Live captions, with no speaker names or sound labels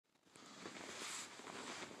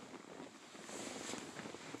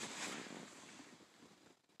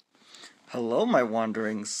Hello, my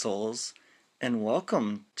wandering souls, and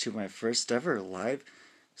welcome to my first ever live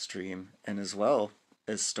stream and as well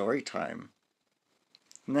as story time.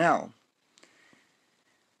 Now,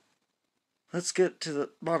 let's get to the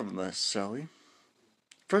bottom of this, shall we?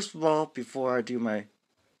 First of all, before I do my,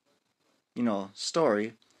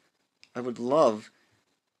 story, I would love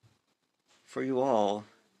for you all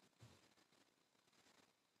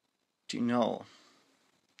to know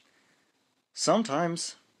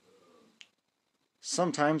sometimes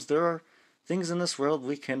there are things in this world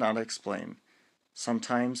we cannot explain.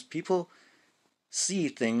 Sometimes people see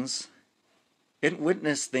things and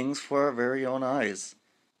witness things for our very own eyes.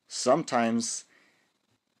 Sometimes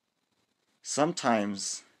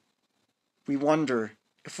we wonder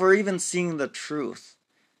if we're even seeing the truth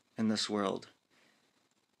in this world.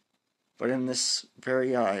 But in this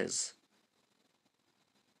very eyes,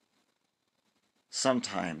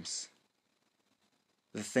 sometimes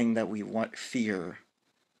the thing that we fear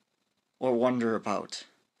or wonder about,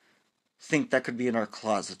 think that could be in our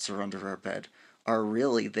closets or under our bed, are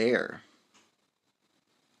really there.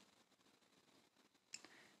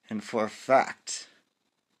 And for a fact,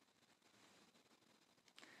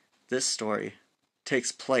 this story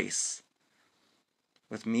takes place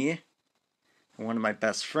with me and one of my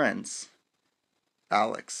best friends,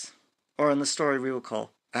 Alex, or in the story we will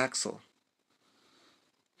call Axel.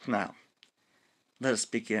 Now, let us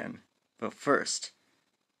begin. But first,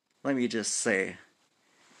 let me just say,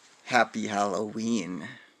 Happy Halloween.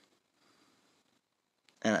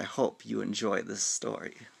 And I hope you enjoy this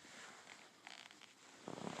story.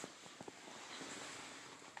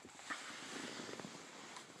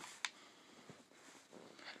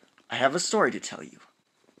 I have a story to tell you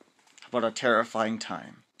about a terrifying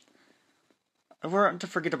time. I want to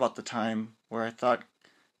forget about the time where I thought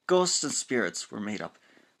ghosts and spirits were made up,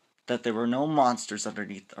 that there were no monsters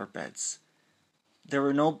underneath our beds. There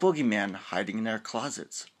were no boogeymen hiding in our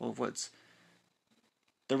closets or woods.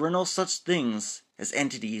 There were no such things as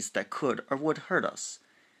entities that could or would hurt us.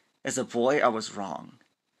 As a boy, I was wrong.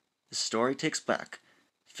 The story takes back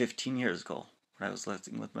 15 years ago when I was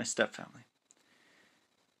living with my stepfamily.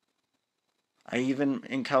 I even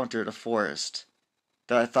encountered a forest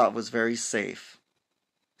that I thought was very safe.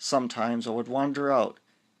 Sometimes I would wander out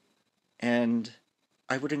and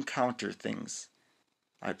I would encounter things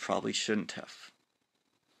I probably shouldn't have.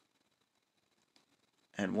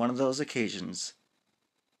 And one of those occasions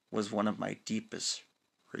was one of my deepest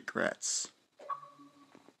regrets.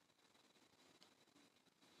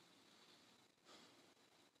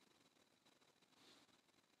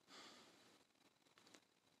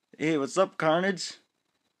 Hey, what's up, Carnage?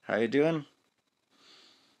 How you doing?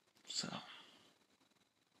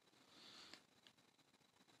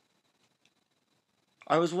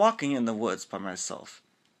 I was walking in the woods by myself,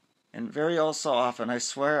 and very also often I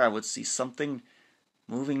swear I would see something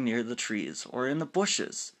moving near the trees or in the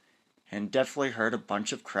bushes, and definitely heard a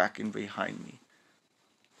bunch of cracking behind me,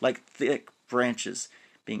 like thick branches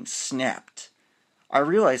being snapped. I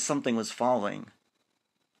realized something was following.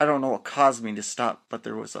 I don't know what caused me to stop, but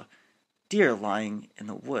there was a deer lying in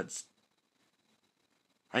the woods.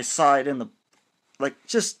 I saw it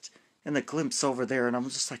just in the glimpse over there, and I'm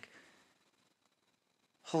just like,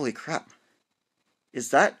 holy crap.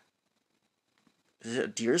 Is it a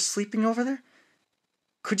deer sleeping over there?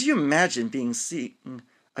 Could you imagine seeing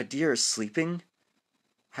a deer sleeping?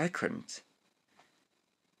 I couldn't.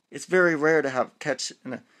 It's very rare to catch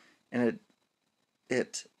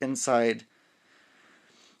it inside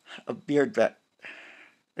a deer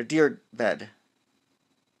bed.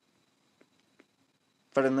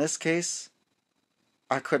 But in this case,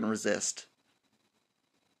 I couldn't resist.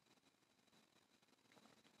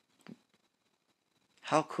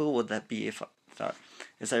 How cool would that be if I thought,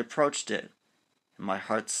 as I approached it, and my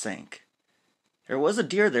heart sank. There was a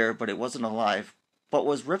deer there, but it wasn't alive, but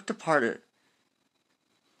was ripped apart.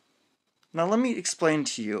 Now let me explain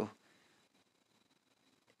to you.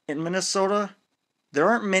 In Minnesota, there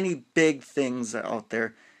aren't many big things out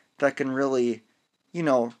there that can really,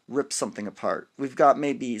 rip something apart. We've got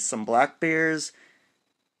maybe some black bears,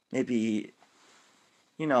 maybe,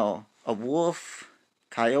 a wolf,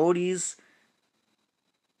 coyotes.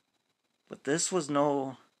 But this was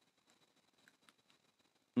nothing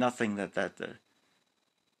that did.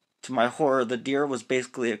 To my horror, the deer was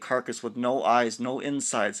basically a carcass with no eyes, no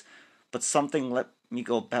insides, but something let me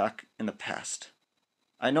go back in the past.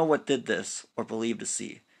 I know what did this, or believed to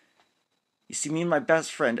see. You see, me and my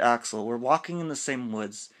best friend Axel were walking in the same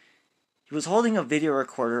woods. He was holding a video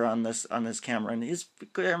recorder on this camera, and his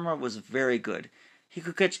camera was very good. He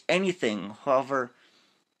could catch anything. However,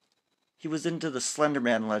 he was into the Slender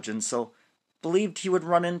Man legend, so believed he would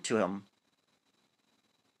run into him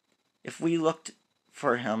if we looked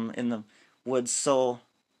for him in the woods. So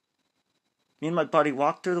me and my buddy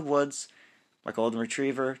walked through the woods. My golden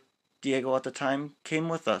retriever, Diego at the time, came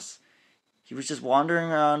with us. He was just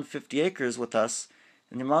wandering around 50 acres with us,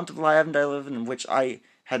 and the amount of land I live in which I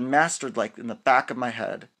had mastered like in the back of my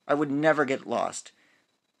head. I would never get lost.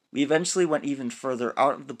 We eventually went even further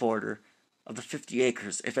out of the border of the 50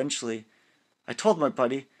 acres. Eventually, I told my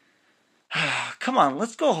buddy, come on,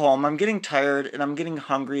 let's go home. I'm getting tired and I'm getting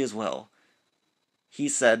hungry as well. He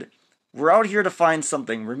said, we're out here to find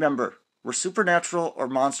something. Remember, we're supernatural or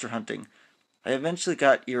monster hunting. I eventually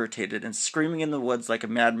got irritated and screaming in the woods like a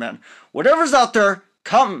madman. Whatever's out there,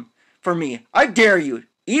 come for me. I dare you.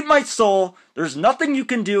 Eat my soul. There's nothing you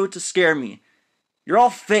can do to scare me. You're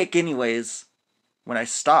all fake anyways. When I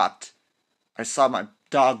stopped, I saw my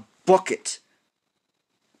dog book it.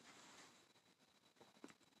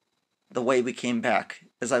 The way we came back.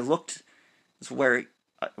 As I looked where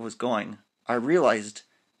I was going, I realized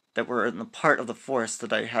that we're in the part of the forest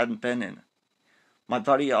that I hadn't been in. My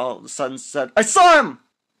buddy all of a sudden said, I saw him!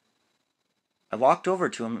 I walked over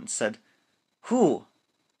to him and said, who?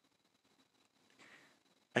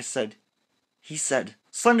 I said, he said,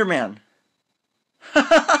 Slender Man.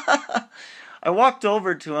 I walked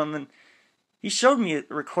over to him and he showed me a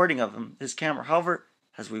recording of him, his camera. However,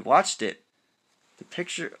 as we watched it, the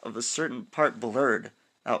picture of a certain part blurred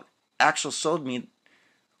out. Axel showed me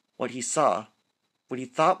what he saw, what he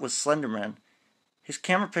thought was Slender Man. His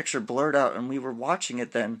camera picture blurred out, and we were watching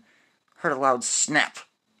it then, heard a loud snap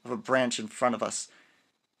of a branch in front of us.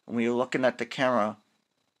 When we were looking at the camera,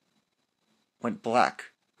 went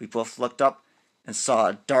black. We both looked up and saw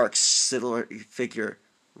a dark, silhouette figure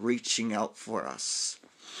reaching out for us.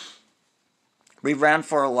 We ran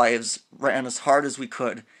for our lives, ran as hard as we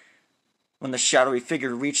could. When the shadowy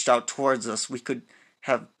figure reached out towards us, we could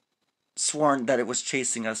have sworn that it was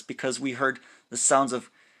chasing us because we heard the sounds of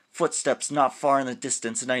footsteps not far in the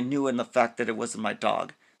distance, and I knew in the fact that it wasn't my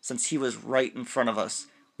dog, since he was right in front of us.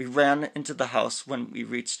 We ran into the house when we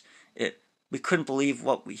reached it. We couldn't believe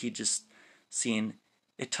what he just seen.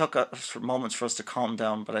 It took us for moments for us to calm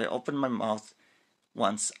down, but I opened my mouth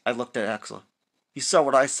once. I looked at Axel. You saw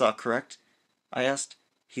what I saw, correct? I asked.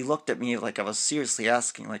 He looked at me like I was seriously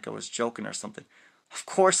asking, like I was joking or something. Of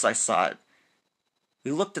course I saw it.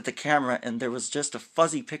 We looked at the camera, and there was just a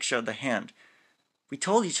fuzzy picture of the hand. We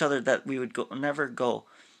told each other that we would never go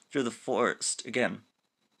through the forest again.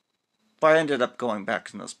 But I ended up going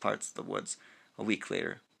back in those parts of the woods a week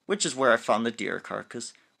later, which is where I found the deer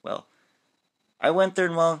carcass. Well, I went there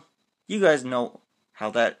and, well, you guys know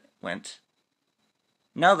how that went.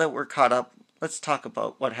 Now that we're caught up, let's talk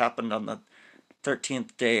about what happened on the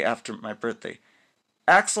 13th day after my birthday.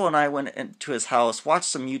 Axel and I went into his house, watched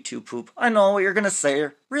some YouTube poop. I know what you're gonna say.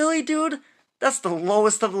 Really, dude? That's the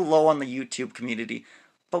lowest of the low on the YouTube community.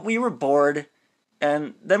 But we were bored,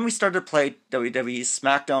 and then we started to play WWE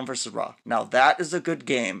SmackDown vs. Raw. Now that is a good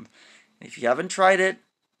game. If you haven't tried it,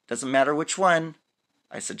 doesn't matter which one,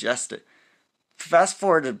 I suggest it. Fast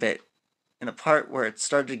forward a bit, in a part where it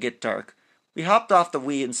started to get dark, we hopped off the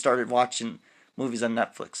Wii and started watching movies on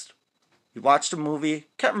Netflix. We watched a movie,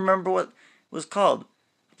 can't remember what it was called,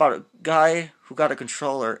 about a guy who got a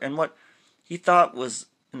controller and what he thought was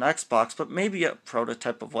an Xbox, but maybe a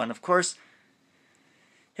prototype of one. Of course,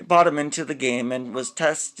 it brought him into the game and was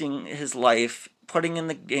testing his life, putting in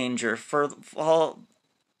the danger for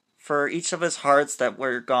each of his hearts that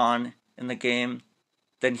were gone in the game.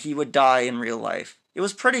 Then he would die in real life. It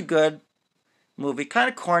was pretty good movie, kind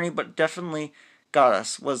of corny, but definitely got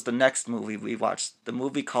us. Was the next movie we watched, the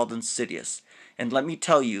movie called Insidious. And let me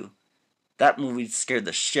tell you, that movie scared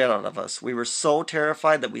the shit out of us. We were so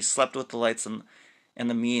terrified that we slept with the lights and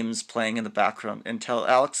the memes playing in the background until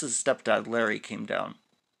Alex's stepdad, Larry, came down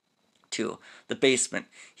to the basement.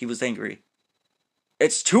 He was angry.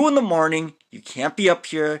 It's 2 a.m. You can't be up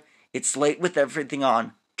here. It's late with everything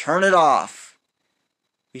on. Turn it off.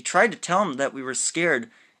 We tried to tell him that we were scared,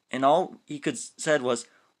 and all he said was,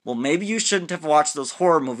 well, maybe you shouldn't have watched those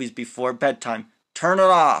horror movies before bedtime. Turn it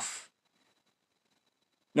off.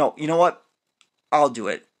 No, you know what? I'll do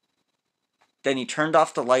it. Then he turned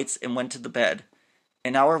off the lights and went to the bed.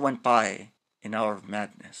 An hour went by, an hour of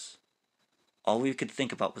madness. All we could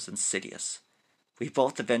think about was Insidious. We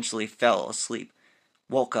both eventually fell asleep,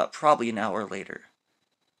 woke up probably an hour later,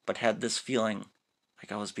 but had this feeling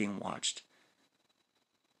like I was being watched.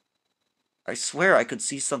 I swear I could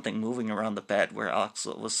see something moving around the bed where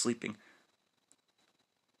Axel was sleeping.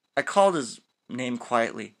 I called his name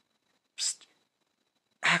quietly. Psst.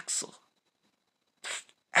 Axel. Psst.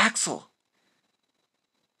 Axel.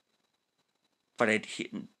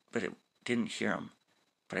 but it didn't hear him.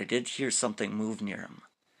 But I did hear something move near him.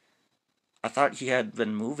 I thought he had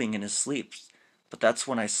been moving in his sleep, but that's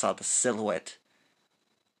when I saw the silhouette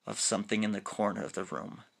of something in the corner of the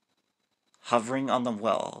room, hovering on the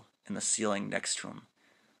wall in the ceiling next to him.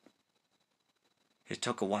 It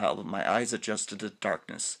took a while, but my eyes adjusted to the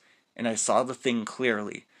darkness, and I saw the thing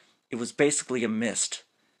clearly. It was basically a mist,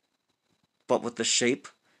 but with the shape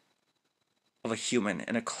of a human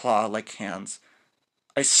and a claw-like hands.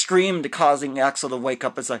 I screamed, causing Axel to wake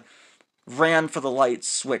up as I ran for the light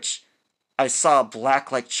switch. I saw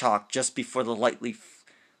black like chalk just before the light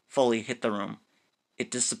fully hit the room.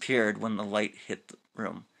 It disappeared when the light hit the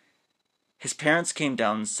room. His parents came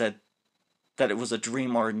down and said that it was a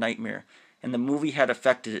dream or a nightmare, and the movie had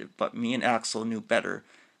affected it, but me and Axel knew better.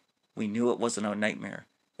 We knew it wasn't a nightmare.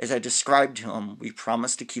 As I described to him, we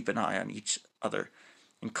promised to keep an eye on each other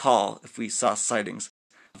and call if we saw sightings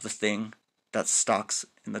of the thing that stalks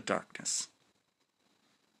in the darkness.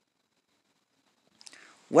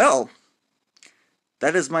 Well,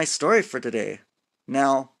 that is my story for today.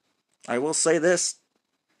 Now, I will say this.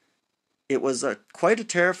 It was quite a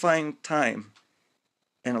terrifying time,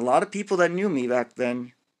 and a lot of people that knew me back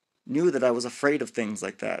then knew that I was afraid of things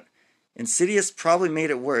like that. Insidious probably made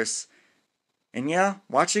it worse. And yeah,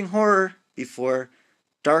 watching horror before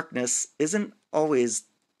darkness isn't always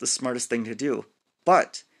the smartest thing to do.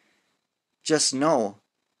 But just know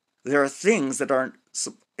there are things that aren't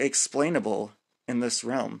explainable in this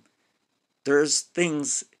realm. There's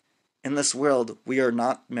things in this world we are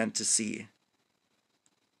not meant to see.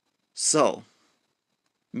 So,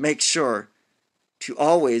 make sure to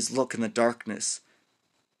always look in the darkness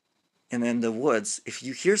and in the woods. If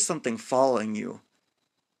you hear something following you,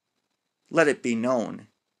 let it be known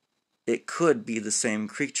it could be the same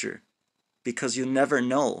creature, because you never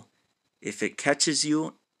know. If it catches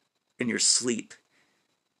you in your sleep,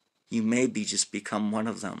 you may just become one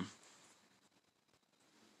of them.